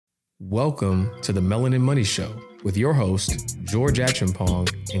Welcome to the Melanin Money Show with your host, George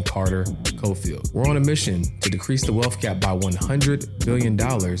Acheampong and Carter Cofield. We're on a mission to decrease the wealth gap by $100 billion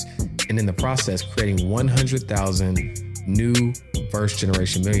and in the process creating 100,000 new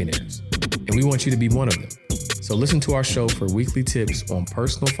first-generation millionaires. And we want you to be one of them. So listen to our show for weekly tips on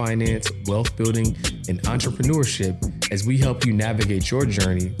personal finance, wealth building, and entrepreneurship as we help you navigate your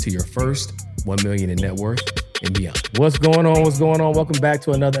journey to your first $1 million in net worth and beyond. What's going on? Welcome back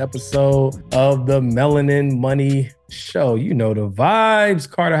to another episode of the Melanin Money Show. You know the vibes.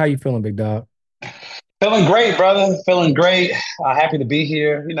 Carter, how you feeling, big dog? Feeling great, brother. Feeling great. Happy to be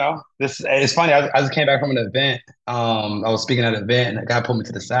here. You know, it's funny. I just came back from an event. I was speaking at an event, and a guy pulled me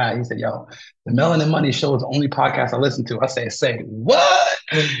to the side. He said, "Yo, the Melanin Money Show is the only podcast I listen to." I say what?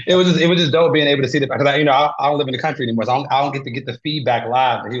 It was just dope being able to see that because I don't live in the country anymore, so I don't get to get the feedback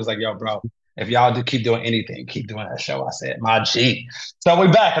live. And he was like, "Yo, bro, if y'all do keep doing anything, keep doing that show." I said, "My G." So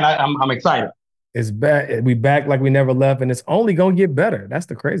we're back, and I'm excited. It's back. We back like we never left, and it's only going to get better. That's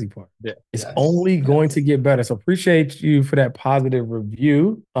the crazy part. Yeah, it's only going to get better. So appreciate you for that positive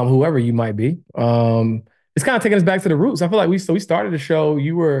review, whoever you might be. It's kind of taking us back to the roots. I feel like we started the show.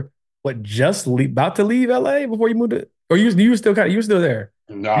 You were about to leave LA before you moved to, or you were still there.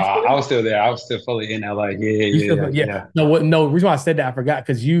 No, I was still there. I was still fully in LA. Yeah. No, reason why I said that, I forgot,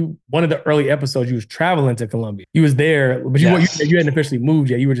 because one of the early episodes, you was traveling to Colombia. You was there, but you hadn't officially moved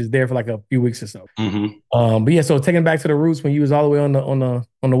yet. You were just there for like a few weeks or so. Mm-hmm. But yeah, so taking back to the roots when you was all the way on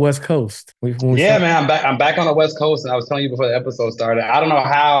the West Coast. Man, I'm back on the West Coast, and I was telling you before the episode started. I don't know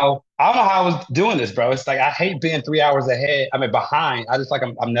how I was doing this, bro. It's like I hate being 3 hours ahead. I mean, behind. I just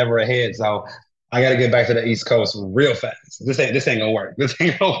I'm never ahead. So I got to get back to the East Coast real fast. This ain't gonna work. This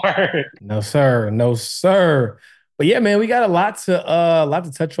ain't gonna work. No, sir. But yeah, man, we got a lot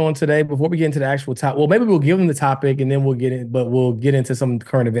to touch on today before we get into the actual topic. Well, maybe we'll give them the topic and then we'll get into some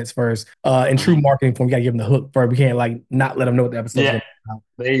current events first. In true marketing form, we got to give them the hook first. We can't not let them know what the episode is about.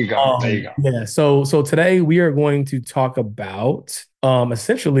 There you go. Yeah. So today we are going to talk about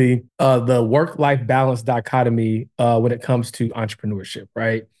essentially the work-life balance dichotomy when it comes to entrepreneurship,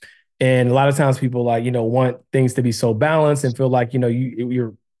 right? And a lot of times people want things to be so balanced and feel like,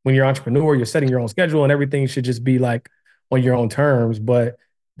 when you're an entrepreneur, you're setting your own schedule and everything should just be like on your own terms. But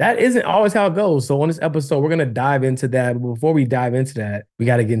that isn't always how it goes. So on this episode, we're going to dive into that. But before we dive into that, we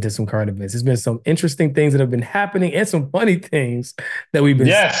got to get into some current events. There's been some interesting things that have been happening and some funny things that we've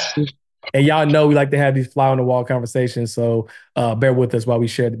been seeing. And y'all know we like to have these fly on the wall conversations. So bear with us while we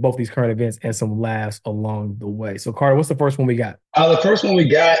share both these current events and some laughs along the way. So Carter, what's the first one we got? The first one we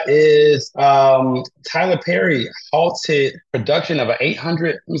got is Tyler Perry halted production of an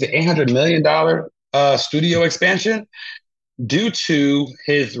 $800 million studio expansion due to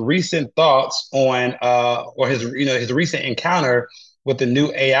his recent thoughts on or his recent encounter with the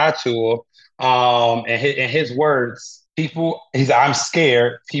new AI tool. And in his words, I'm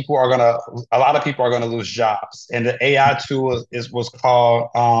scared. A lot of people are gonna lose jobs. And the AI tool was called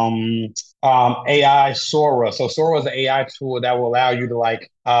AI Sora. So Sora is an AI tool that will allow you to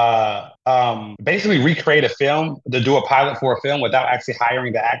basically recreate a film, to do a pilot for a film without actually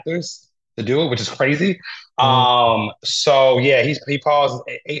hiring the actors to do it, which is crazy. So yeah, he paused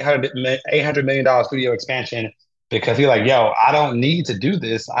 $800 million studio expansion because he's like, yo, I don't need to do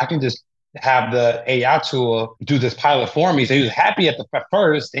this. I can just have the AI tool do this pilot for me. So he was happy at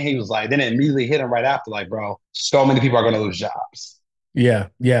first, and he was like, then it immediately hit him right after, like, bro, so many people are going to lose jobs. Yeah.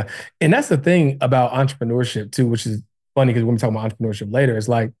 And that's the thing about entrepreneurship too, which is funny because when we talk about entrepreneurship later, it's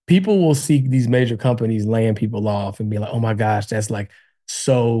like people will see these major companies laying people off and be like, oh my gosh, that's like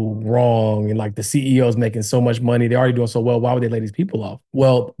so wrong. And like the CEO is making so much money. They're already doing so well. Why would they lay these people off?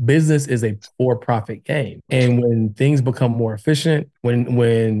 Well, business is a for-profit game. And when things become more efficient,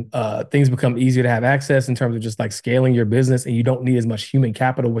 when things become easier to have access in terms of just like scaling your business and you don't need as much human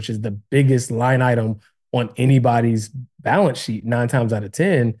capital, which is the biggest line item on anybody's balance sheet 9 times out of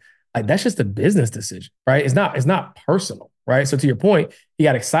 10, like that's just a business decision, right? It's not personal, right? So to your point, he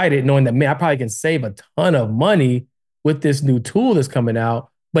got excited knowing that, man, I probably can save a ton of money with this new tool that's coming out,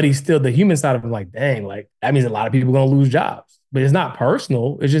 but he's still the human side of him like, dang, like that means a lot of people are going to lose jobs. But it's not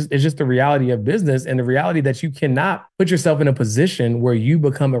personal. It's just the reality of business and the reality that you cannot put yourself in a position where you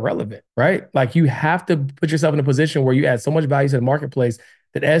become irrelevant, right? Like you have to put yourself in a position where you add so much value to the marketplace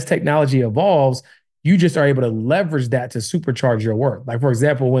that as technology evolves, you just are able to leverage that to supercharge your work. Like, for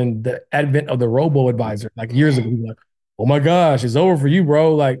example, when the advent of the robo-advisor, like years ago, people were like, oh my gosh, it's over for you,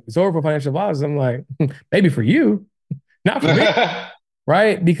 bro. Like it's over for financial advisors. I'm like, maybe for you. Not for me,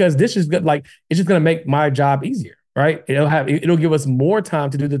 right? Because this is good. Like, it's just going to make my job easier, right? It'll give us more time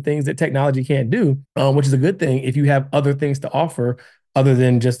to do the things that technology can't do, which is a good thing if you have other things to offer other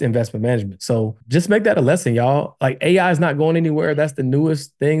than just investment management. So just make that a lesson, y'all. Like AI is not going anywhere. That's the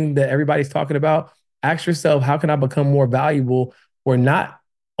newest thing that everybody's talking about. Ask yourself, how can I become more valuable? Or not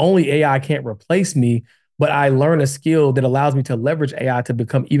only AI can't replace me, but I learn a skill that allows me to leverage AI to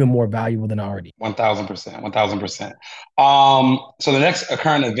become even more valuable than I already. 1000%, 1000%. So the next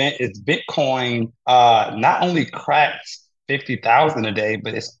current event is Bitcoin. Not only cracked 50,000 a day,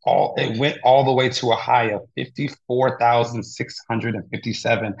 but it went all the way to a high of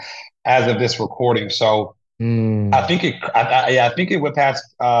 54,657 as of this recording. So I Mm, think I think it went past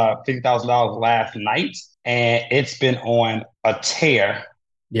 $50,000 last night, and it's been on a tear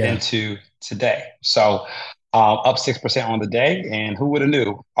yeah. into today. So up 6% on the day, and who would have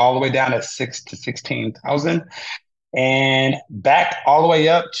knew? All the way down at 6 to 16,000, and back all the way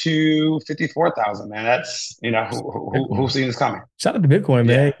up to 54,000. Man, that's who's Bitcoin. seen this coming? Shout out to Bitcoin,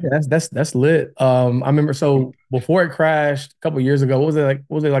 Yeah. man. Yeah, that's lit. I remember so before it crashed a couple of years ago, what was it like?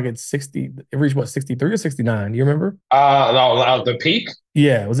 What was it like at 60? It reached what, 63 or 69? You remember? No, the peak.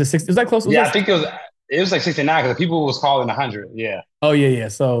 Yeah, was it 60? Was that close? Was Yeah, that I think it was like 69 because people was calling 100. Yeah. Oh yeah, yeah.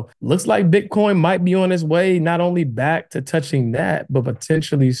 So looks like Bitcoin might be on its way not only back to touching that, but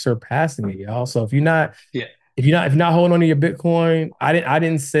potentially surpassing it, y'all. So Yeah. if you're not holding on to your Bitcoin, I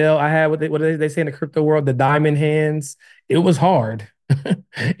didn't sell. I had what they say in the crypto world, the diamond hands. It was hard. It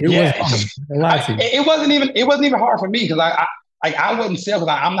was Yeah, hard. A lot to you. it wasn't even hard for me because I wouldn't sell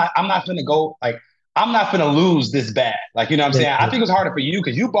because I'm not gonna go like I'm not gonna lose this bad. Like you know what I'm Yeah, saying? I think it's harder for you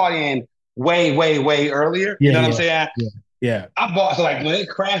because you bought in way earlier. You yeah, know what I'm yeah, saying? yeah, yeah. I bought so like when it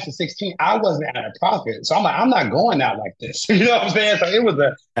crashed to 16, I wasn't at a profit. So I'm like, I'm not going out like this. You know what I'm saying? So it was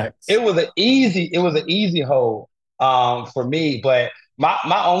a Facts. it was an easy hold for me. But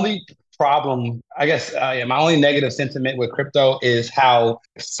my only problem, I guess, yeah, my only negative sentiment with crypto is how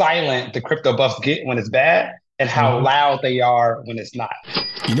silent the crypto buffs get when it's bad and how Mhm. loud they are when it's not.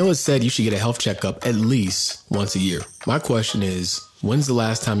 You know, it's said you should get a health checkup at least once a year. My question is, when's the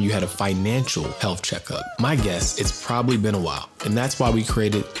last time you had a financial health checkup? My guess, it's probably been a while. And that's why we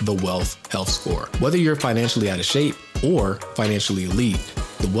created the Wealth Health Score. Whether you're financially out of shape or financially elite,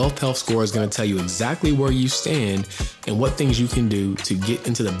 the Wealth Health Score is going to tell you exactly where you stand and what things you can do to get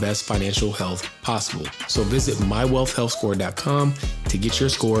into the best financial health possible. So visit mywealthhealthscore.com to get your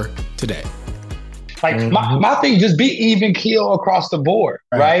score today. Like my thing, just be even keel across the board,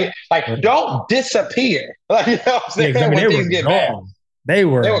 Right. right? Like Right. don't disappear. Like you know what I'm Yeah, 'cause I saying mean when they were things get bad. gone. They They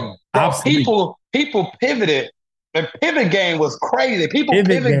were were bro. obsolete. People pivoted. The pivot game was crazy. People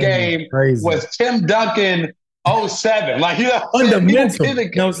Pivot pivot game was game crazy. was Tim Duncan '07. Like you know what I'm saying? People Fundamental. You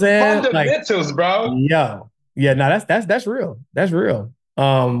pivot know what I'm saying? Like, fundamentals, bro. yo, yeah, no, that's real. That's real.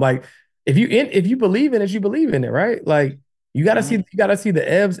 Like if you believe in it, you believe in it, right? Like Mhm. you gotta see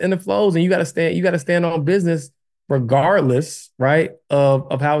the ebbs and the flows, and you gotta stand on business regardless, right,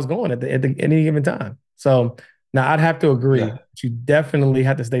 of how it's going at any given time. So now I'd have to agree. Yeah. You definitely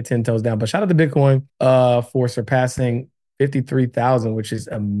have to stay 10 toes down. But shout out to Bitcoin for surpassing 53,000, which is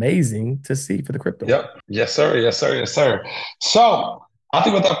amazing to see for the crypto world. Yep. Yes, sir. Yes, sir. Yes, sir. So I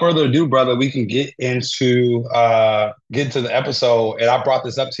think without further ado, brother, we can get into the episode. And I brought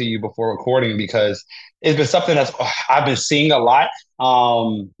this up to you before recording because it's been something that's I've been seeing a lot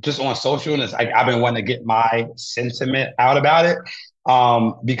just on social, and it's like I've been wanting to get my sentiment out about it.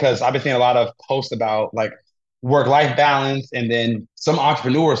 Because I've been seeing a lot of posts about like work-life balance, and then some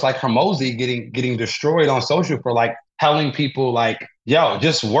entrepreneurs like Hormozy getting destroyed on social for like telling people like, yo,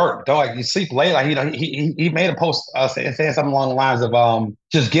 just work. Don't like you sleep late. Like he made a post saying something along the lines of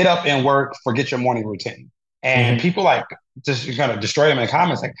just get up and work, forget your morning routine. And Mhm. people like just kind of destroy them in the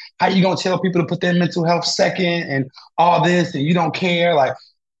comments, like, how you gonna tell people to put their mental health second and all this and you don't care? Like,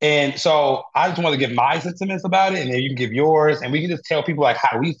 and so I just want to give my sentiments about it, and then you can give yours, and we can just tell people like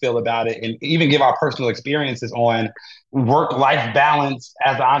how we feel about it, and even give our personal experiences on work-life balance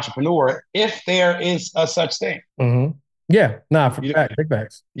as an entrepreneur, if there is a such thing. Mhm. Yeah, nah, for You know, fact, big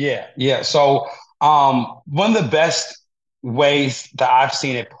facts. yeah, yeah. So, one of the best ways that I've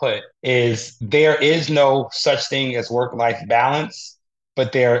seen it put is there is no such thing as work-life balance,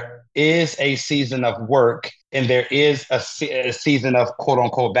 but there is a season of work and there is a season of quote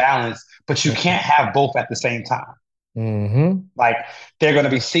unquote balance, but you can't have both at the same time. Mm-hmm. Like there are going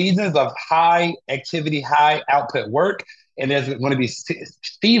to be seasons of high activity, high output work, and there's going to be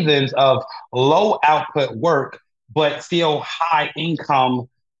seasons of low output work, but still high income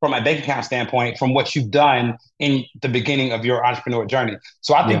from a bank account standpoint from what you've done in the beginning of your entrepreneur journey.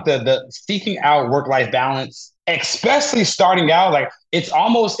 So I Yeah. think the seeking out work life balance especially starting out, like it's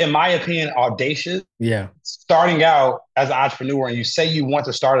almost, in my opinion, audacious. Yeah. Starting out as an entrepreneur and you say you want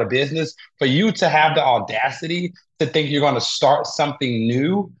to start a business, for you to have the audacity to think you're going to start something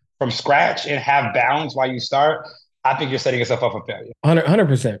new from scratch and have balance while you start, I think you're setting yourself up for failure.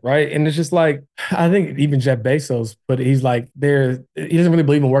 100%, right? And it's just like, I think even Jeff Bezos, but he's like, he doesn't really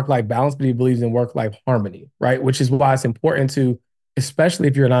believe in work-life balance, but he believes in work-life harmony, right? Which is why it's important to, especially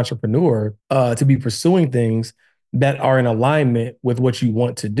if you're an entrepreneur, to be pursuing things that are in alignment with what you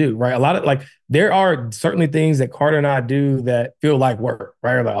want to do, right? A lot of like, there are certainly things that Carter and I do that feel like work,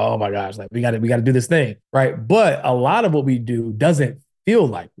 right? We're like, oh my gosh, like we got to do this thing, right? But a lot of what we do doesn't feel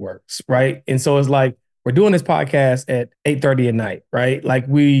like works, right? And so it's like, we're doing this podcast at 8:30 at night, right? Like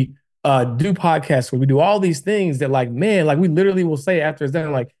we do podcasts where we do all these things that like, man, like we literally will say after it's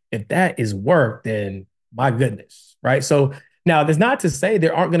done, like, if that is work, then my goodness, right? So now there's not to say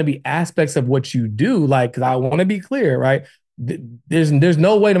there aren't going to be aspects of what you do, like, because I want to be clear, right? There's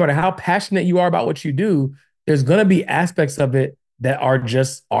no way, no matter how passionate you are about what you do, there's going to be aspects of it that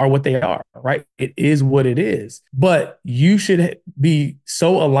are what they are, right? It is what it is. But you should be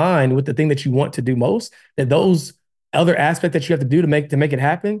so aligned with the thing that you want to do most that those other aspects that you have to do to make it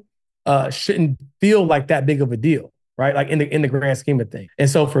happen shouldn't feel like that big of a deal, right? Like in the grand scheme of things. And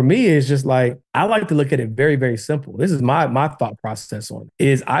so for me, it's just like, I like to look at it very, very simple. This is my thought process on it,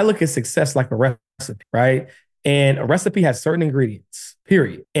 is I look at success like a recipe, right? And a recipe has certain ingredients,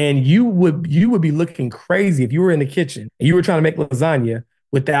 period. And you would be looking crazy if you were in the kitchen and you were trying to make lasagna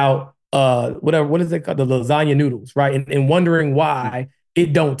without what is it called? The lasagna noodles, right? And wondering why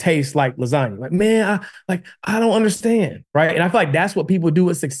it don't taste like lasagna. Like, man, I don't understand, right? And I feel like that's what people do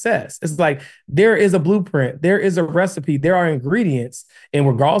with success. It's like there is a blueprint, there is a recipe, there are ingredients, and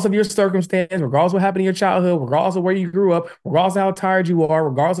regardless of your circumstance, regardless of what happened in your childhood, regardless of where you grew up, regardless of how tired you are,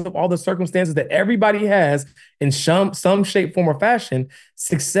 regardless of all the circumstances that everybody has in some shape, form, or fashion,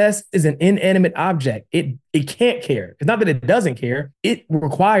 success is an inanimate object. It can't care. It's not that it doesn't care. It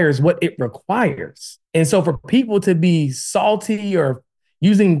requires what it requires. And so for people to be salty or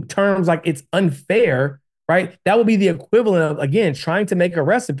using terms like it's unfair, right? That would be the equivalent of, again, trying to make a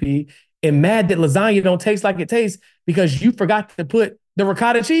recipe and mad that lasagna don't taste like it tastes because you forgot to put the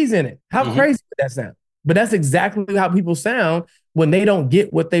ricotta cheese in it. How crazy would that sound? But that's exactly how people sound when they don't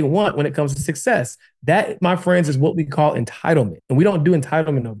get what they want when it comes to success. That, my friends, is what we call entitlement. And we don't do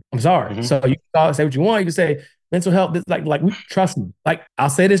entitlement. I'm sorry. So you can say what you want. You can say mental health, trust me. Like,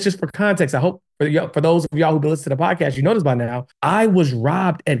 I'll say this just for context. I hope for those of y'all who've been listening to the podcast, you know this by now. I was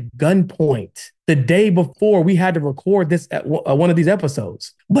robbed at gunpoint the day before we had to record this at one of these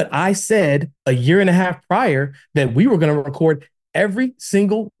episodes. But I said a year and a half prior that we were going to record every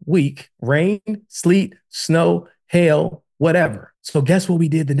single week, rain, sleet, snow, hail, whatever. So guess what we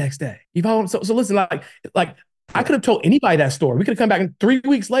did the next day? You follow? So listen, like I could have told anybody that story. We could have come back 3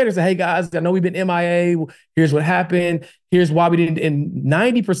 weeks later and said, hey guys, I know we've been MIA. Here's what happened. Here's why we didn't. And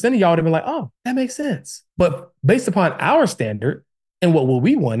 90% of y'all would have been like, oh, that makes sense. But based upon our standard and what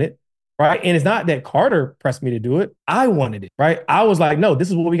we wanted, right? And it's not that Carter pressed me to do it. I wanted it, right? I was like, no, this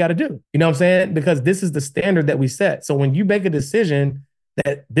is what we got to do. You know what I'm saying? Because this is the standard that we set. So when you make a decision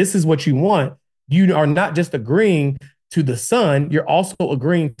that this is what you want, you are not just agreeing to the sun, you're also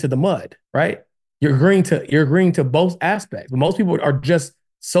agreeing to the mud, right? You're agreeing to both aspects. But most people are just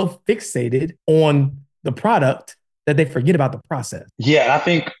so fixated on the product that they forget about the process. Yeah, and I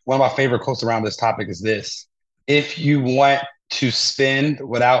think one of my favorite quotes around this topic is this: if you want to spend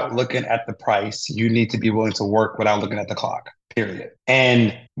without looking at the price, you need to be willing to work without looking at the clock, period.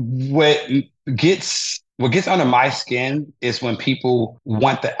 And what gets under my skin is when people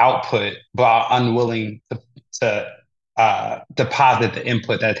want the output but are unwilling to deposit the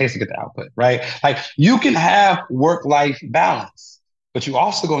input that it takes to get the output, right? Like, you can have work-life balance, but you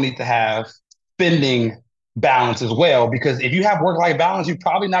also gonna need to have spending balance as well, because if you have work-life balance, you're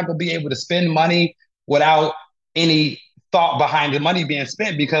probably not gonna be able to spend money without any thought behind the money being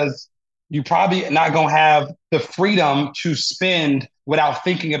spent, because you're probably not gonna have the freedom to spend without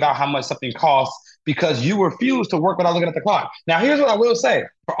thinking about how much something costs, because you refuse to work without looking at the clock. Now, here's what I will say.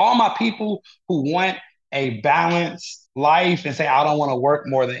 For all my people who want a balanced life and say, I don't want to work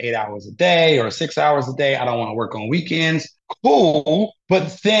more than 8 hours a day or 6 hours a day, I don't want to work on weekends, cool.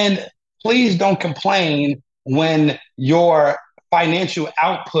 But then please don't complain when your financial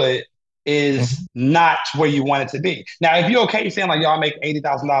output is not where you want it to be. Now, if you're okay saying like, y'all make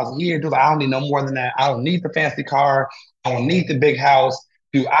 $80,000 a year, dude, I don't need no more than that. I don't need the fancy car. I don't need the big house.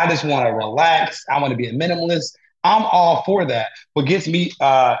 Dude, I just want to relax. I want to be a minimalist. I'm all for that. What gets me,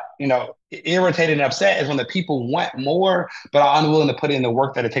 irritated and upset is when the people want more, but are unwilling to put in the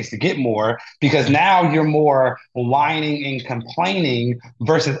work that it takes to get more, because now you're more whining and complaining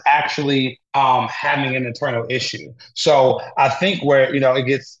versus actually having an internal issue. So I think where, it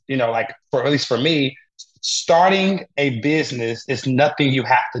gets, like for at least for me, starting a business is nothing you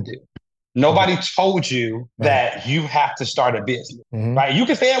have to do. Nobody told you that you have to start a business, right? You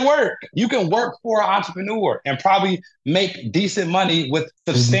can stay at work. You can work for an entrepreneur and probably make decent money with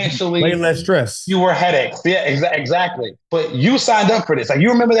substantially way less stress, fewer headaches. Yeah, exactly. But you signed up for this. Like, you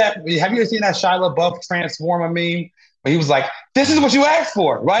remember that? Have you ever seen that Shia LaBeouf Transformer meme? Where he was like, "This is what you asked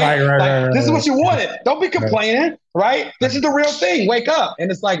for, right? This is what you wanted. Don't be complaining, right? This is the real thing. Wake up."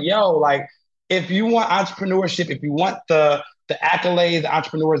 And it's like, yo, like, if you want entrepreneurship, if you want the accolades that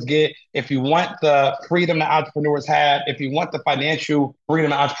entrepreneurs get, if you want the freedom that entrepreneurs have, if you want the financial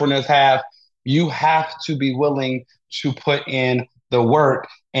freedom that entrepreneurs have, you have to be willing to put in the work.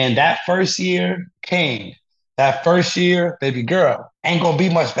 And that first year, King, that first year, baby girl, ain't gonna be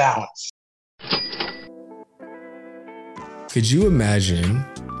much balance. Could you imagine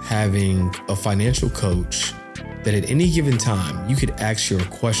having a financial coach that at any given time, you could ask your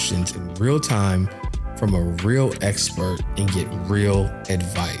questions in real time from a real expert and get real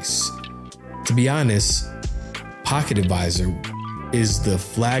advice? To be honest, Pocket Advisor is the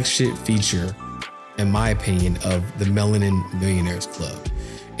flagship feature, in my opinion, of the Melanin Millionaires Club.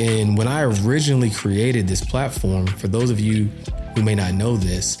 And when I originally created this platform, for those of you who may not know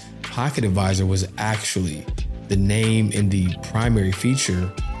this, Pocket Advisor was actually the name and the primary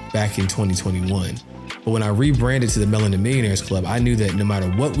feature back in 2021. But when I rebranded to the Melanin Millionaires Club, I knew that no matter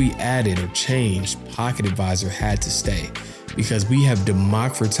what we added or changed, Pocket Advisor had to stay, because we have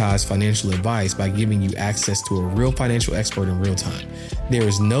democratized financial advice by giving you access to a real financial expert in real time. There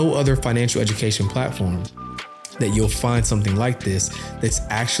is no other financial education platform that you'll find something like this that's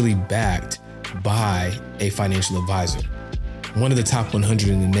actually backed by a financial advisor. One of the top 100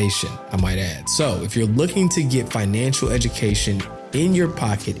 in the nation, I might add. So if you're looking to get financial education in your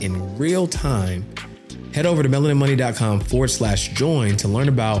pocket in real time, head over to melaninmoney.com/join to learn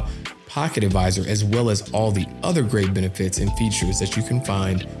about Pocket Advisor, as well as all the other great benefits and features that you can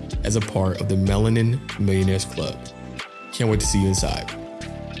find as a part of the Melanin Millionaires Club. Can't wait to see you inside.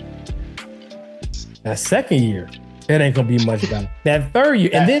 That second year, it ain't gonna be much better. That third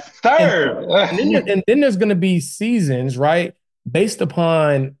year, and then there's gonna be seasons, right, based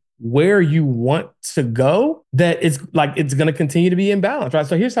upon where you want to go, that it's gonna continue to be imbalanced, right?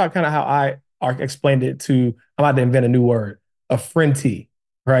 So here's how I explained it to, I'm about to invent a new word, a friendee,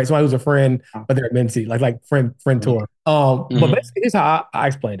 right? Somebody who's a friend, but they're a mentee, like friend tour. But basically, here's how I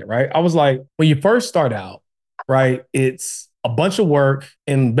explained it, right? I was like, when you first start out, right, it's a bunch of work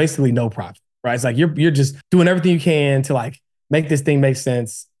and basically no profit, right? It's like you're just doing everything you can to like make this thing make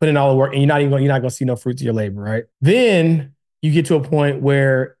sense, put in all the work, and you're not gonna see no fruits of your labor, right? Then you get to a point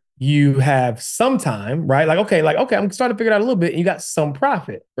where you have some time, right? I'm starting to figure it out a little bit, and you got some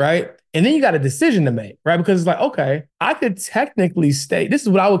profit, right? And then you got a decision to make, right? Because it's like, okay, I could technically stay. This is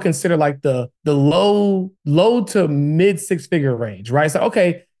what I would consider like the low to mid 6-figure range, right? So,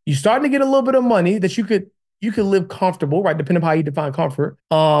 okay, you're starting to get a little bit of money that you could live comfortable, right? Depending on how you define comfort.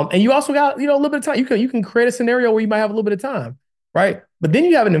 And you also got, a little bit of time. You can create a scenario where you might have a little bit of time, right? But then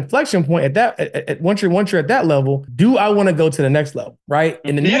you have an inflection point at that. Once you're at that level, do I want to go to the next level, right?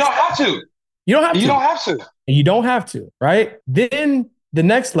 And you don't have to. You don't have to. You don't have to. And you don't have to, right? Then the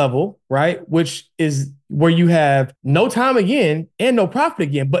next level, right, which is where you have no time again and no profit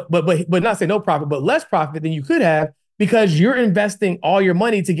again, but not say no profit, but less profit than you could have, because you're investing all your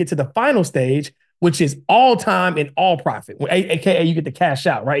money to get to the final stage, which is all time and all profit, aka you get the cash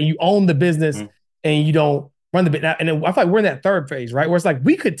out, right? You own the business and you don't run the bit. And then I feel like we're in that third phase, right? Where it's like,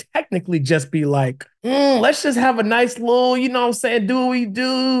 we could technically just be like, let's just have a nice little, do what we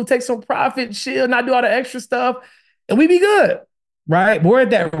do, take some profit, chill, not do all the extra stuff, and we be good, right? But we're at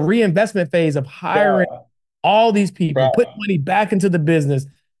that reinvestment phase of hiring all these people, putting money back into the business,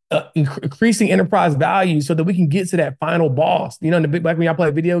 increasing enterprise value so that we can get to that final boss. In the big, like when y'all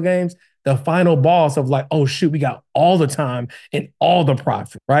play video games, the final boss of like, oh shoot, we got all the time and all the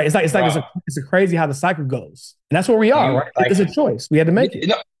profit, right? It's a crazy how the cycle goes, and that's where we are, right? It's a choice. We had to make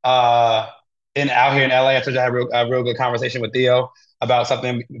it. Out here in LA, I told you I had a real good conversation with Theo about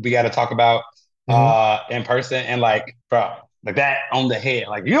something we got to talk about in person, and like, bro, like that on the head.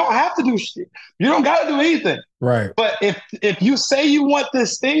 Like, you don't have to do shit. You don't got to do anything. Right. But if you say you want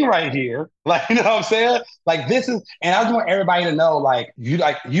this thing right here, like, you know what I'm saying? Like, this is, and I just want everybody to know, like,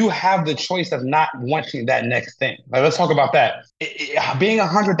 you have the choice of not wanting that next thing. Like, let's talk about that. Being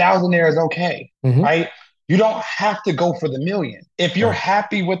 100,000 there is okay, right? You don't have to go for the million. If you're Right.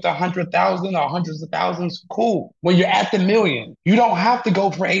 happy with 100,000 or hundreds of thousands, cool. When you're at the million, you don't have to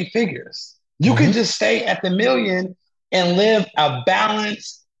go for 8 figures. You can just stay at the million and live a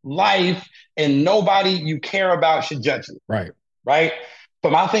balanced life, and nobody you care about should judge you. Right. Right.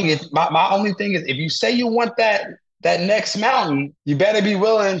 But my thing is, my only thing is, if you say you want that next mountain, you better be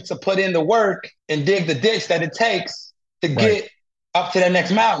willing to put in the work and dig the ditch that it takes to get up to that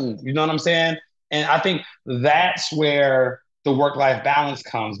next mountain. You know what I'm saying? And I think that's where the work-life balance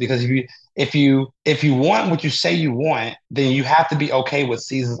comes, because if you want what you say you want, then you have to be okay with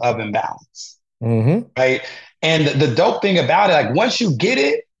seasons of imbalance. Right. And the dope thing about it, like, once you get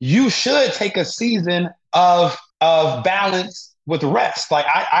it, you should take a season of balance with rest. Like,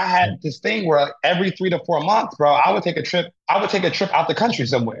 I had this thing where every 3 to 4 months, bro, I would take a trip out the country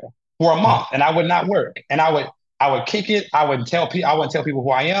somewhere for a month, and I would not work. And I would kick it. I wouldn't tell people who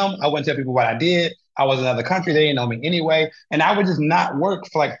I am. I wouldn't tell people what I did. I was in another country. They didn't know me anyway. And I would just not work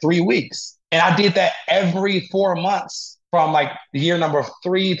for like 3 weeks. And I did that every 4 months from like year number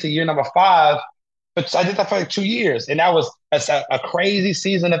 3 to year number 5. But I did that for like 2 years. And that was a crazy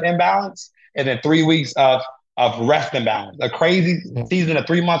season of imbalance. And then 3 weeks of rest imbalance, a crazy season of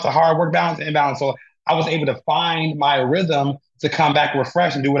 3 months of hard work balance and imbalance. So I was able to find my rhythm to come back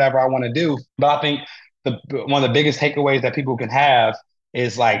refreshed and do whatever I want to do. But I think one of the biggest takeaways that people can have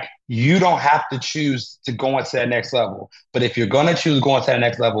is, like, you don't have to choose to go into that next level. But if you're going to choose going to that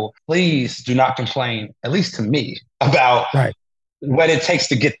next level, please do not complain, at least to me, about what it takes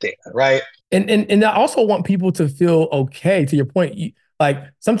to get there. Right. And I also want people to feel okay. To your point, like,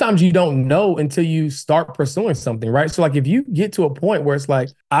 sometimes you don't know until you start pursuing something, right? So like, if you get to a point where it's like,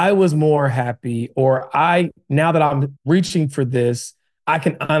 I was more happy, or now that I'm reaching for this, I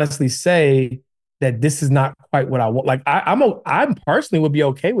can honestly say that this is not quite what I want. Like, I personally would be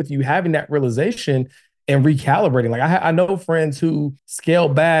okay with you having that realization and recalibrating. Like, I know friends who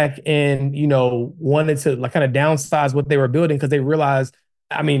scaled back and, wanted to like kind of downsize what they were building because they realized,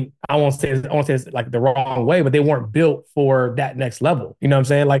 I mean, I won't say it's like the wrong way, but they weren't built for that next level. You know what I'm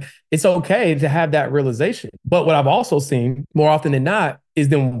saying? Like, it's okay to have that realization. But what I've also seen more often than not is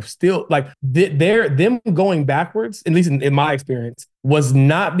them still like them going backwards, at least in my experience, was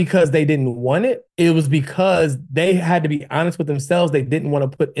not because they didn't want it. It was because they had to be honest with themselves. They didn't want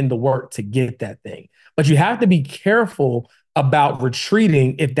to put in the work to get that thing. But you have to be careful about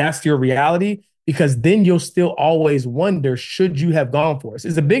retreating if that's your reality, because then you'll still always wonder, should you have gone for it?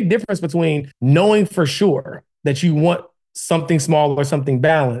 It's a big difference between knowing for sure that you want something small or something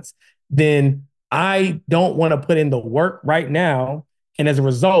balanced, then I don't want to put in the work right now. And as a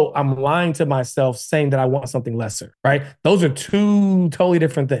result, I'm lying to myself saying that I want something lesser, right? Those are two totally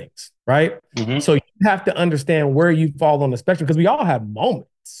different things, right? So you have to understand where you fall on the spectrum, because we all have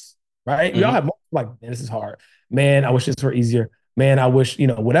moments, right? We all have moments like, man, this is hard. Man, I wish this were easier. Man, I wish,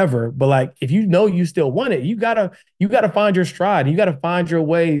 whatever. But like, if you still want it, you gotta find your stride. You gotta find your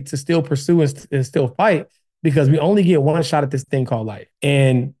way to still pursue and still fight, because we only get one shot at this thing called life.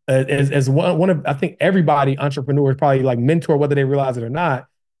 And as one of, I think everybody, entrepreneurs probably like mentor, whether they realize it or not,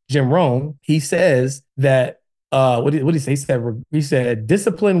 Jim Rohn, he says that, what did he say? He said,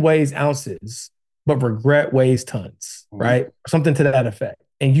 discipline weighs ounces, but regret weighs tons, right? Something to that effect.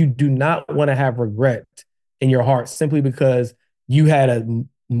 And you do not want to have regret in your heart simply because you had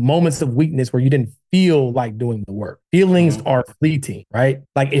moments of weakness where you didn't feel like doing the work. Feelings are fleeting, right?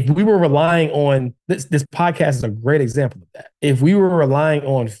 Like, if we were relying on this podcast is a great example of that. If we were relying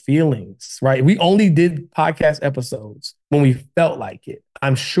on feelings, right? If we only did podcast episodes when we felt like it,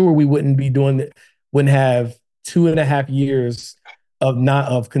 I'm sure we wouldn't be doing it, wouldn't have 2.5 years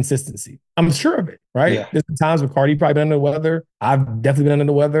of consistency. I'm sure of it, right? Yeah. There's times where Cardi probably been under the weather. I've definitely been under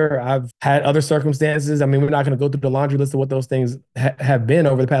the weather. I've had other circumstances. I mean, we're not going to go through the laundry list of what those things have been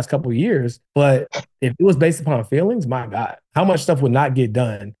over the past couple of years. But if it was based upon feelings, my God, how much stuff would not get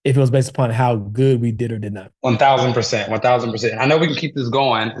done if it was based upon how good we did or did not? 1,000%. 1,000%. I know we can keep this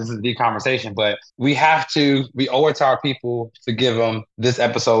going. This is a deep conversation, but we owe it to our people to give them this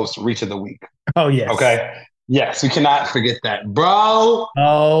episode's reach of the week. Oh, yes. Okay. Yes, we cannot forget that, bro.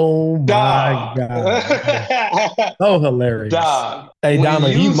 Oh my God. So hilarious. Dog. Hey, Dama,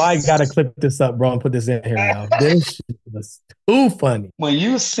 you might got to clip this up, bro, and put this in here now. This shit was too funny. When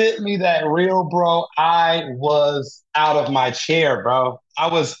you sent me that reel, bro, I was out of my chair, bro. I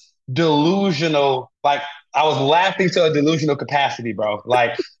was delusional. Like, I was laughing to a delusional capacity, bro.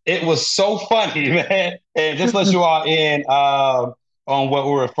 Like, it was so funny, man. And just let you all in on what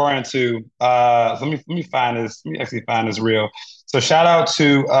we're referring to. Let me find this. Let me actually find this reel. So shout out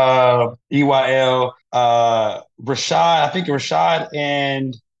to EYL, Rashad. I think Rashad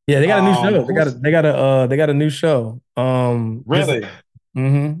and Yeah, they got a new show. Who's They got a new show. really?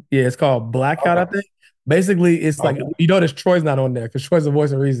 Yeah, it's called Blackout, I Okay. think. Basically, it's like, Okay. that Troy's not on there because Troy's a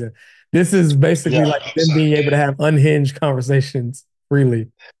voice of reason. This is basically Yeah. like them being able to have unhinged conversations freely.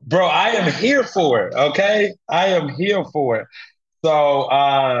 Bro, I am here for it. Okay. I am here for it. So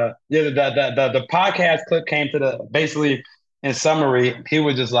yeah, the podcast clip came to the basically in summary, he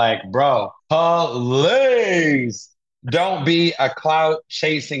was just like, bro, please don't be a cloud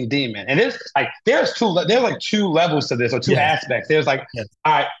chasing demon. And there's like two levels to this or two Yes, aspects. There's like, yes,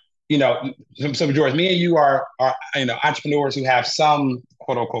 I, so George, me and you are entrepreneurs who have some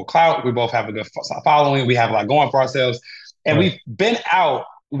quote unquote clout. We both have a good following. We have a lot going for ourselves. And right. we've been out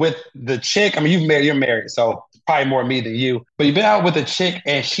with the chick. I mean, you're married, so probably more me than you, but you've been out with a chick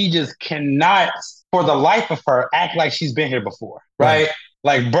and she just cannot, for the life of her, act like she's been here before, right?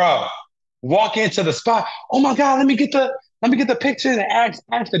 Like, bro, walk into the spot. Oh my God, let me get the picture and ask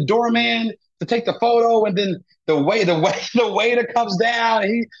the doorman to take the photo, and then the waiter comes down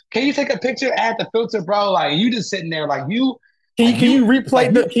and can you take a picture, add the filter, bro? Like you just sitting there like you. Can you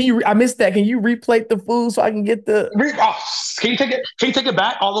replate I missed that. Can you replate the food so I can get the can you take it? Can you take it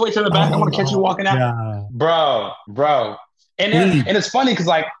back all the way to the back? I want to catch you walking out, yeah. bro. And it's funny because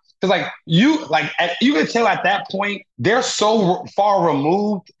you can tell at that point they're so far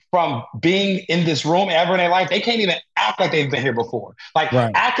removed from being in this room ever in their life, they can't even act like they've been here before. Like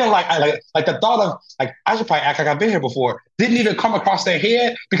acting like the thought of like I should probably act like I've been here before didn't even come across their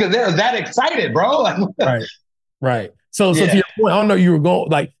head because they're that excited, bro. Right. So to your point, I don't know, you were going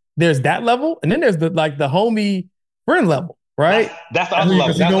like there's that level, and then there's the homie friend level, right? That's the other level.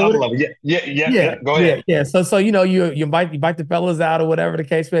 That's the other level. Yeah. Go ahead. Yeah. So you invite the fellas out or whatever the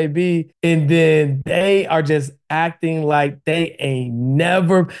case may be, and then they are just acting like they ain't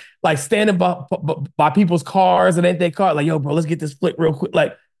never like standing by people's cars and ain't their car. Like, yo, bro, let's get this flick real quick.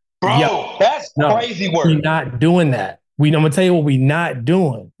 Like, bro, that's crazy work. We're not doing that. I'm gonna tell you what we're not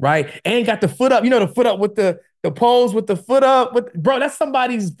doing, right? And got the foot up, the foot up with the pose with the foot up. Bro, that's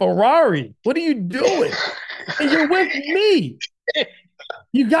somebody's Ferrari. What are you doing? And you're with me.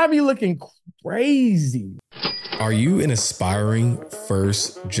 You got me looking crazy. Are you an aspiring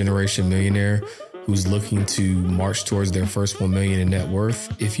first generation millionaire who's looking to march towards their first 1 million in net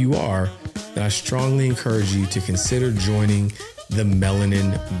worth? If you are, then I strongly encourage you to consider joining the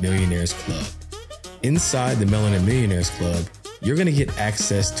Melanin Millionaires Club. Inside the Melanin Millionaires Club, you're going to get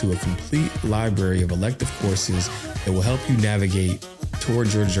access to a complete library of elective courses that will help you navigate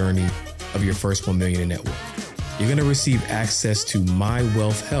towards your journey of your first 1 million in net worth. You're going to receive access to My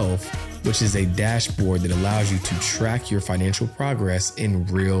Wealth Health, which is a dashboard that allows you to track your financial progress in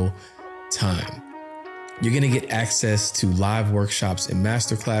real time. You're going to get access to live workshops and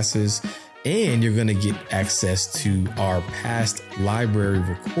masterclasses, and you're going to get access to our past library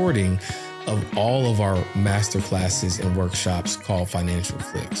recording of all of our masterclasses and workshops called Financial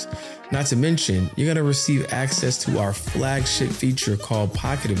Flicks. Not to mention, you're going to receive access to our flagship feature called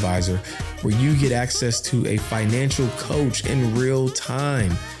Pocket Advisor, where you get access to a financial coach in real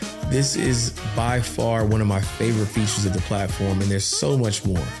time. This is by far one of my favorite features of the platform, and there's so much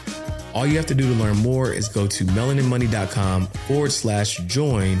more. All you have to do to learn more is go to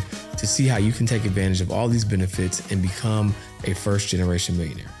melaninmoney.com/join to see how you can take advantage of all these benefits and become a first generation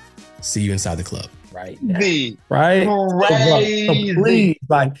millionaire. See you inside the club. Right. Crazy. So please,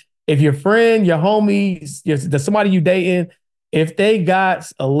 like, if your friend, your homies, there's somebody you dating, if they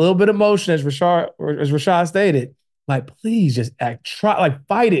got a little bit of motion, as Rashad stated, like, please just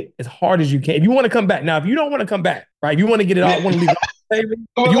fight it as hard as you can. If you want to come back. Now, if you don't want to come back, right? If you want to get it all, want to leave it all on the table,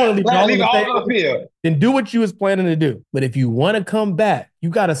 if you want to leave it all on the table, then do what you was planning to do. But if you want to come back,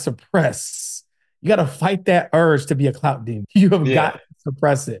 you got to suppress. You got to fight that urge to be a clout demon. You have got to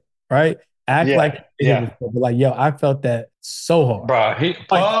suppress it. Right? Act like yo, I felt that so hard. Bro, here's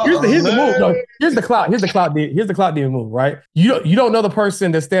the move. No, here's the clout demon move, right? You don't know the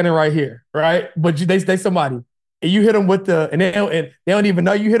person that's standing right here, right? But they somebody. And you hit them with and they don't even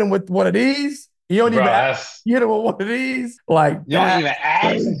know you hit them with one of these. You don't you hit them with one of these. Like, you don't even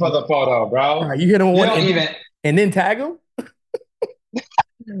ask for the photo, bro. Right, you hit them with one and then tag them.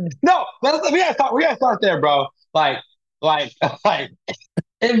 No, we gotta start there, bro.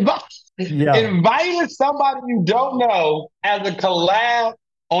 Inviting somebody you don't know as a collab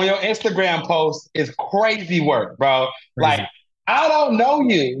on your Instagram post is crazy work, bro. Crazy. Like, I don't know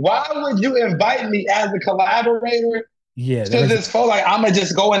you. Why would you invite me as a collaborator to this photo? Like, I'm gonna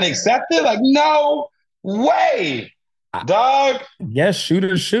just go and accept it? Like, no way. Dog. Yes, shoot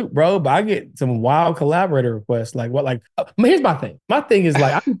or shoot, bro. But I get some wild collaborator requests. Like what? Like here's my thing. My thing is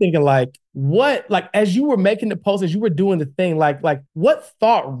like I'm thinking like what? Like as you were making the post, as you were doing the thing, like what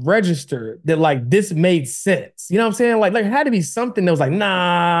thought registered that like this made sense? You know what I'm saying? Like it had to be something that was like,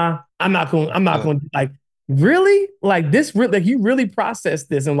 nah, I'm not going. I'm not going. Like really, like this. Like you really processed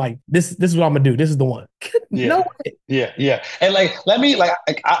this and like this. This is what I'm gonna do. This is the one. Yeah. No way. Yeah. And like, let me like,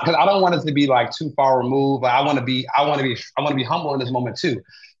 because I don't want it to be like too far removed. But I want to be humble in this moment too.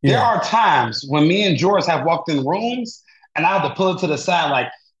 There are times when me and George have walked in rooms and I have to pull it to the side, like,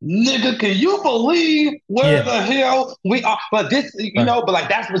 nigga, can you believe where the hell we are? But this, you know, but like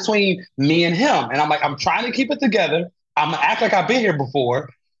that's between me and him. And I'm like, I'm trying to keep it together. I'm gonna act like I've been here before.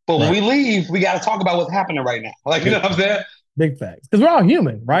 But when we leave, we got to talk about what's happening right now. Like, you know what I'm saying? Big facts. Because we're all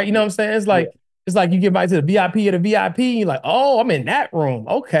human, right? You know what I'm saying? It's like, it's like you get back to the VIP of the VIP, you're like, oh, I'm in that room.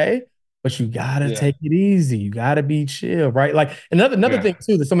 Okay. But you gotta take it easy. You gotta be chill, right? Like another thing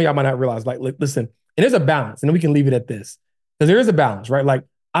too that some of y'all might not realize, like, listen, and there's a balance, and then we can leave it at this. Because there is a balance, right? Like,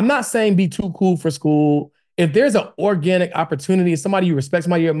 I'm not saying be too cool for school. If there's an organic opportunity, somebody you respect,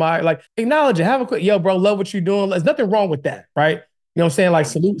 somebody you admire, like acknowledge it. Have a quick, yo, bro, love what you're doing. There's nothing wrong with that, right? You know what I'm saying? Like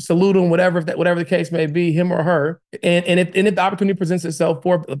salute them, whatever the case may be, him or her. And if the opportunity presents itself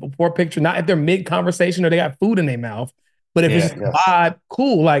for a picture, not if they're mid conversation or they got food in their mouth, but if it's vibe,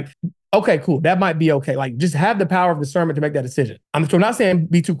 cool. Like, okay, cool. That might be okay. Like, just have the power of discernment to make that decision. I'm not saying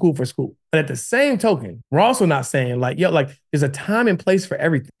be too cool for school, but at the same token, we're also not saying like, yo, like there's a time and place for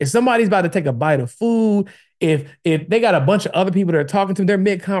everything. If somebody's about to take a bite of food, if they got a bunch of other people that are talking to them, they're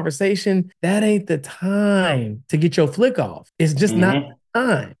mid-conversation, that ain't the time to get your flick off. It's just not the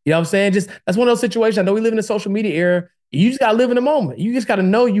time. You know what I'm saying? Just that's one of those situations. I know we live in a social media era. You just gotta live in the moment. You just gotta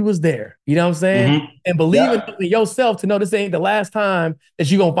know you was there. You know what I'm saying? And believe in yourself to know this ain't the last time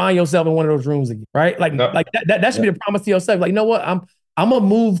that you're gonna find yourself in one of those rooms again. Right? Like that should be the promise to yourself. Like, you know what? I'm gonna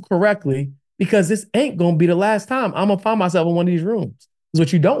move correctly because this ain't gonna be the last time I'm gonna find myself in one of these rooms. Because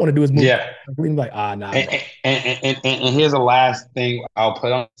what you don't want to do is move. Like, nah. And here's the last thing I'll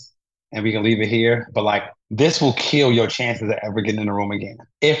put on, and we can leave it here. But like, this will kill your chances of ever getting in the room again.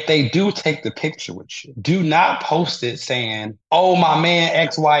 If they do take the picture with you, do not post it saying, "Oh, my man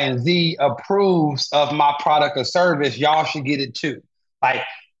X, Y, and Z approves of my product or service. Y'all should get it too." Like,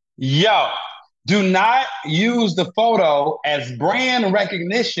 yo, do not use the photo as brand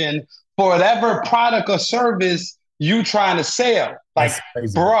recognition for whatever product or service you trying to sell. Like,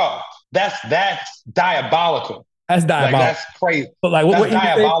 bro, that's diabolical. That's diabolical. Like, that's crazy. But like, that's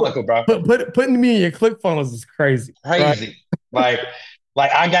diabolical, bro. Putting me in your ClickFunnels is crazy. Crazy. Right?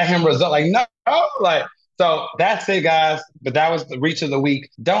 like I got him result. Like, no, like, so that's it, guys. But that was the reach of the week.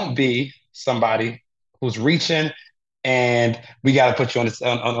 Don't be somebody who's reaching, and we got to put you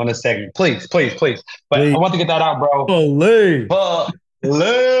on this segment. Please. But I want to get that out, bro.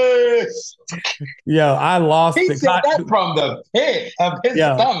 Please. Yo, I lost he said that from the pit of his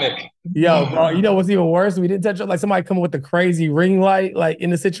stomach. Yo, bro, you know what's even worse? We didn't touch on like somebody coming with the crazy ring light, like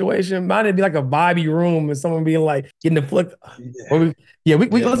in the situation. Mine would be like a vibey room and someone being like getting the flick.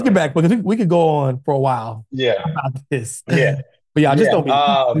 Let's get back because we could go on for a while. About this. Yeah. But yeah, just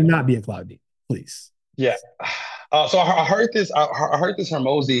do not be a cloud deep, please. Yeah. So I heard this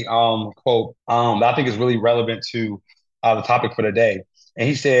Hormozi quote that I think is really relevant to the topic for today. And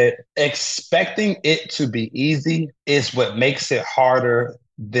he said, expecting it to be easy is what makes it harder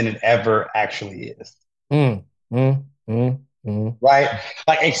than it ever actually is. Right?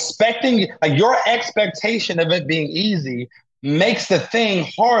 Like expecting, like your expectation of it being easy makes the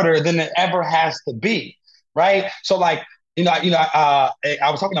thing harder than it ever has to be. Right? So like, I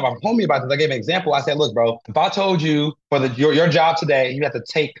was talking to my homie about this. I gave an example. I said, look, bro, if I told you for your job today, you have to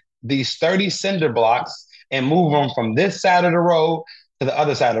take these 30 cinder blocks and move them from this side of the road to the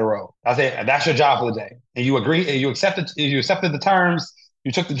other side of the road. I said, that's your job for the day. And you agree, and you accepted the terms,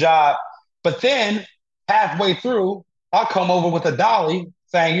 you took the job. But then halfway through, I'll come over with a dolly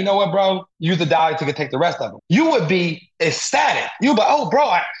saying, you know what, bro, use the dolly to take the rest of them. You would be ecstatic. You'd be, oh,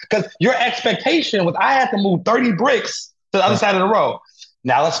 bro, because your expectation was I had to move 30 bricks to the other side of the road.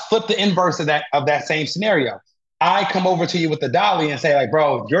 Now let's flip the inverse of that same scenario. I come over to you with the dolly and say, like,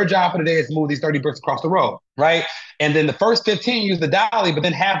 bro, your job for the day is to move these 30 bricks across the road, right? And then the first 15 use the dolly, but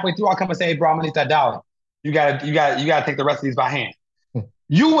then halfway through, I'll come and say, hey, bro, I'm gonna need that dolly. You gotta take the rest of these by hand.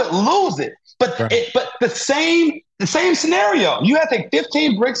 You would lose it. But but the same scenario. You have to take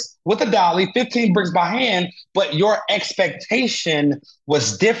 15 bricks with a dolly, 15 bricks by hand, but your expectation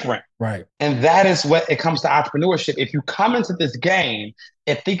was different. Right. And that is what it comes to entrepreneurship. If you come into this game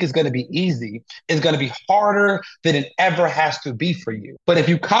and think it's going to be easy, it's going to be harder than it ever has to be for you. But if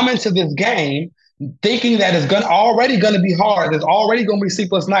you come into this game thinking that it's already gonna be hard. There's already gonna be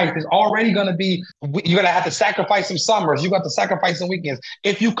sleepless nights. There's already gonna be, you're gonna have to sacrifice some summers. You got to sacrifice some weekends.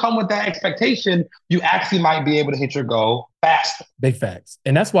 If you come with that expectation, you actually might be able to hit your goal faster. Big facts.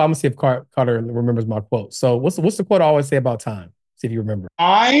 And that's why I'm gonna see if Carter remembers my quote. So what's the quote I always say about time? See if you remember.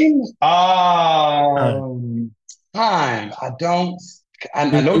 Time. I don't. I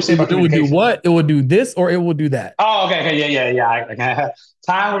know you say about it would do what? It would do this or it will do that. Oh, okay, yeah.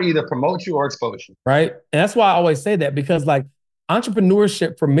 Time will either promote you or expose you. Right. And that's why I always say that, because like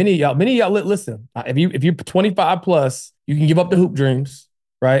entrepreneurship for many of y'all, listen, if you're 25 plus, you can give up the hoop dreams,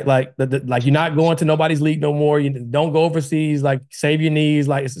 right? Like like you're not going to nobody's league no more. You don't go overseas, like save your knees,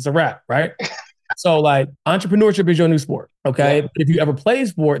 like it's a wrap, right? So like entrepreneurship is your new sport. Okay. Yeah. If you ever played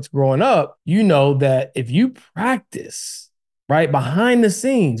sports growing up, you know that if you practice right behind the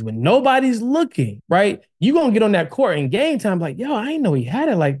scenes when nobody's looking, right, you're going to get on that court in game time like, yo, I didn't know he had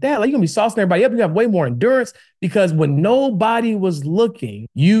it like that. Like you're going to be saucing everybody up. You have way more endurance because when nobody was looking,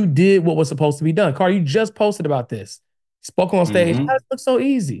 you did what was supposed to be done. Carl, you just posted about this. Spoke on stage. Mm-hmm. That looks so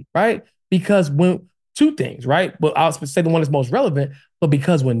easy, right? Because when two things, right? Well, I'll say the one that's most relevant, but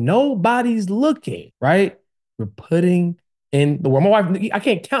because when nobody's looking, right, we're putting in the world. My wife, I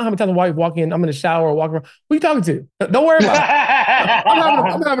can't count how many times my wife walk in, I'm in the shower or walk around. Who are you talking to? Don't worry about it.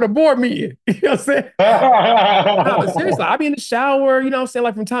 I'm having a board meeting. You know what I'm saying? No, but seriously, I be in the shower, you know what I'm saying?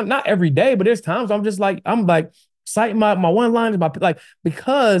 Like from time, not every day, but there's times I'm like citing my one line,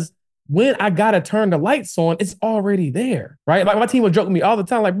 because when I gotta turn the lights on, it's already there, right? Like my team would joke with me all the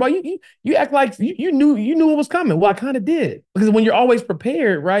time, like, bro, you act like you knew what was coming. Well, I kind of did, because when you're always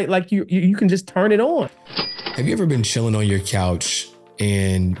prepared, right? Like you can just turn it on. Have you ever been chilling on your couch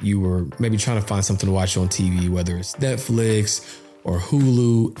and you were maybe trying to find something to watch on TV, whether it's Netflix or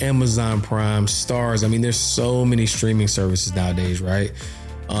Hulu, Amazon Prime, Stars? I mean, there's so many streaming services nowadays, right?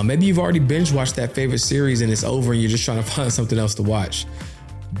 Maybe you've already binge watched that favorite series and it's over and you're just trying to find something else to watch.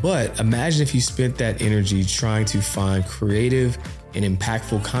 But imagine if you spent that energy trying to find creative and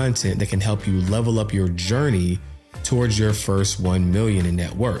impactful content that can help you level up your journey towards your first 1 million in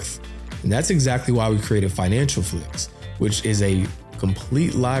net worth. And that's exactly why we created Financial Flicks, which is a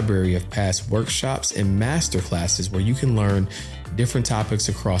complete library of past workshops and masterclasses where you can learn different topics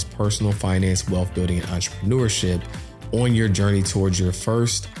across personal finance, wealth building, and entrepreneurship on your journey towards your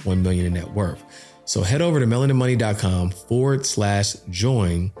first 1 million in net worth. So head over to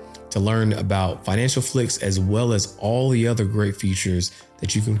melaninmoney.com/join to learn about Financial Flicks, as well as all the other great features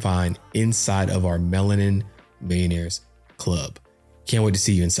that you can find inside of our Melanin Millionaires Club. Can't wait to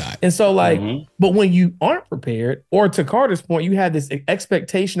see you inside. And so but when you aren't prepared, or to Carter's point, you have this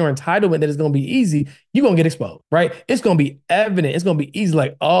expectation or entitlement that it's going to be easy, you're going to get exposed, right? It's going to be evident. It's going to be easy.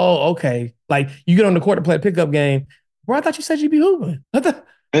 Like, oh, okay. Like you get on the court to play a pickup game. Bro, I thought you said you'd be hooping.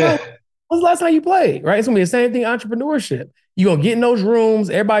 When's the last time you played, right? It's going to be the same thing, entrepreneurship. You're going to get in those rooms,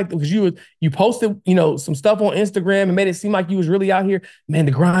 everybody, because you posted, some stuff on Instagram and made it seem like you was really out here. Man,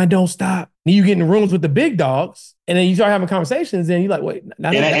 the grind don't stop. Then you get in the rooms with the big dogs, and then you start having conversations, and you're like, wait.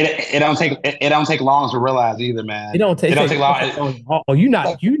 It don't take long to realize either, man. It don't take long. Oh, you're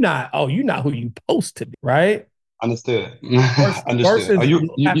not who you supposed to be, right? Understood. Versus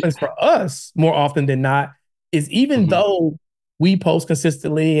what happens for us more often than not is even though we post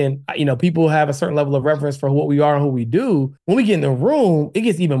consistently and, people have a certain level of reverence for what we are and who we do. When we get in the room, it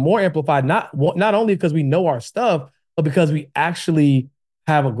gets even more amplified, not only because we know our stuff, but because we actually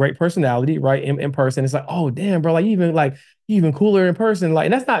have a great personality, right? In person. It's like, oh, damn, bro, even cooler in person. Like,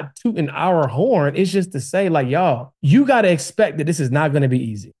 and that's not tooting our horn. It's just to say, like, y'all, you got to expect that this is not going to be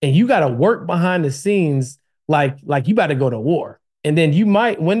easy. And you got to work behind the scenes like you about to go to war. And then you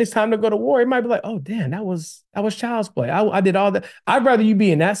might, when it's time to go to war, it might be like, oh, damn, that was child's play. I did all that. I'd rather you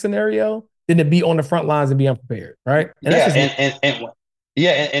be in that scenario than to be on the front lines and be unprepared, right? And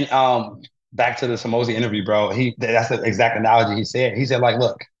back to the Samozi interview, bro. That's the exact analogy he said. He said, like,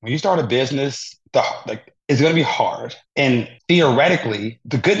 look, when you start a business, it's going to be hard. And theoretically,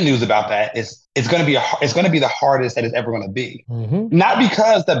 the good news about that is it's going to be the hardest that it's ever going to be. Mm-hmm. Not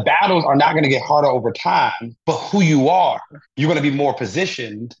because the battles are not going to get harder over time, but who you are. You're going to be more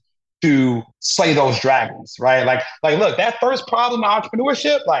positioned to slay those dragons, right? Like, look, that first problem in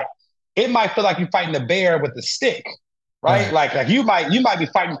entrepreneurship, like, it might feel like you're fighting a bear with a stick, right? Like you might be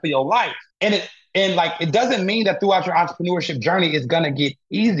fighting for your life. And it doesn't mean that throughout your entrepreneurship journey it's gonna get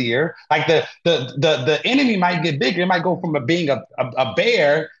easier. Like the enemy might get bigger. It might go from being a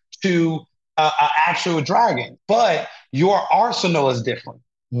bear to an actual dragon. But your arsenal is different,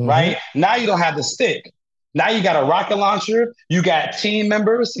 right? Now you don't have the stick. Now you got a rocket launcher. You got team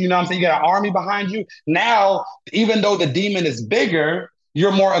members. You know what I'm saying? You got an army behind you. Now, even though the demon is bigger,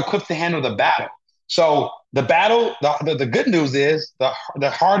 you're more equipped to handle the battle. So the battle, the good news is the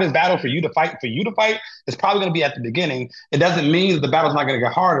hardest battle for you to fight is probably going to be at the beginning. It doesn't mean that the battle's not going to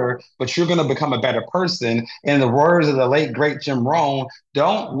get harder, but you're going to become a better person. In the words of the late great Jim Rohn,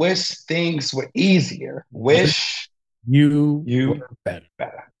 don't wish things were easier. Wish you were better. I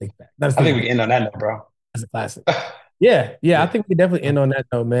think we can end on that note, bro. That's a classic. Yeah. I think we definitely end on that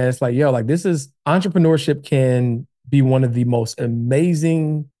note, man. It's like, yo, like this is entrepreneurship can be one of the most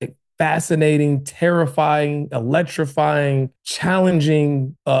amazing, fascinating, terrifying, electrifying,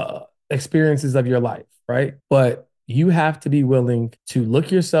 challenging experiences of your life, right? But you have to be willing to look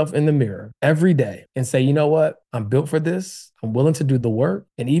yourself in the mirror every day and say, you know what? I'm built for this. I'm willing to do the work.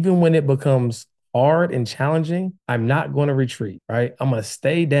 And even when it becomes hard and challenging, I'm not going to retreat, right? I'm going to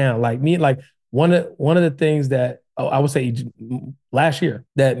stay down. Like one of the things that I would say last year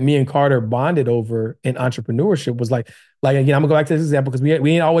that me and Carter bonded over in entrepreneurship was like again, I'm gonna go back to this example because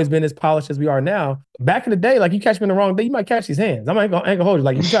we ain't always been as polished as we are now. Back in the day, like you catch me in the wrong day, you might catch these hands. I ain't gonna hold you.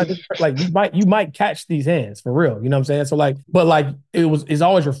 Like you try to, like you might catch these hands for real. You know what I'm saying? So like, but like it's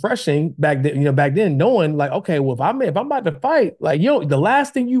always refreshing back then. Back then, knowing like, okay, well if I'm about to fight, like the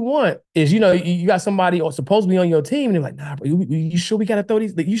last thing you want is you got somebody supposedly on your team and they're like, nah, bro, you sure we gotta throw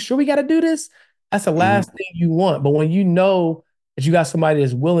these? You sure we gotta do this? That's the last thing you want. But when you know that you got somebody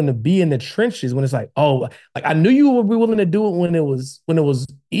that's willing to be in the trenches, when it's like, oh, like I knew you would be willing to do it when it was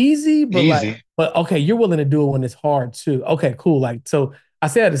easy, but okay, you're willing to do it when it's hard too. Okay, cool. Like so, I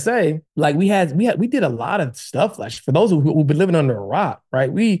say that to say, like we did a lot of stuff. Like for those who've been living under a rock,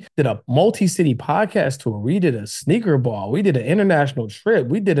 right? We did a multi-city podcast tour. We did a sneaker ball. We did an international trip.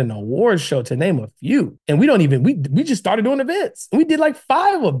 We did an awards show, to name a few. And we just started doing events. We did like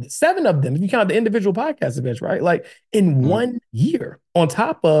 7 of them, if you count the individual podcast events, right? Like in 1 year, on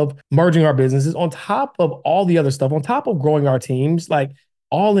top of merging our businesses, on top of all the other stuff, on top of growing our teams, like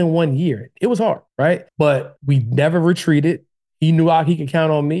all in 1 year. It was hard, right? But we never retreated. He knew he could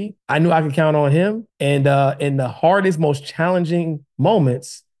count on me. I knew I could count on him. And in the hardest, most challenging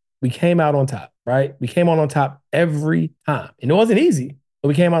moments, we came out on top, right? We came out on top every time. And it wasn't easy, but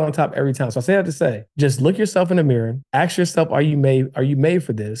we came out on top every time. So I say that to say, just look yourself in the mirror, ask yourself, are you made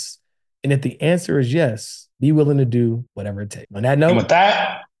for this? And if the answer is yes, be willing to do whatever it takes. On that note, and with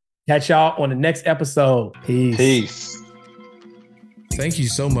that, catch y'all on the next episode. Peace. Thank you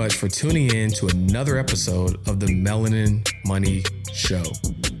so much for tuning in to another episode of the Melanin Money Show.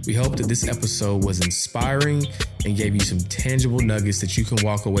 We hope that this episode was inspiring and gave you some tangible nuggets that you can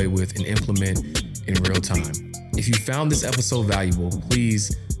walk away with and implement in real time. If you found this episode valuable,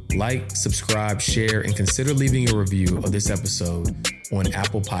 please like, subscribe, share, and consider leaving a review of this episode on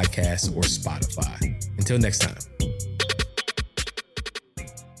Apple Podcasts or Spotify. Until next time.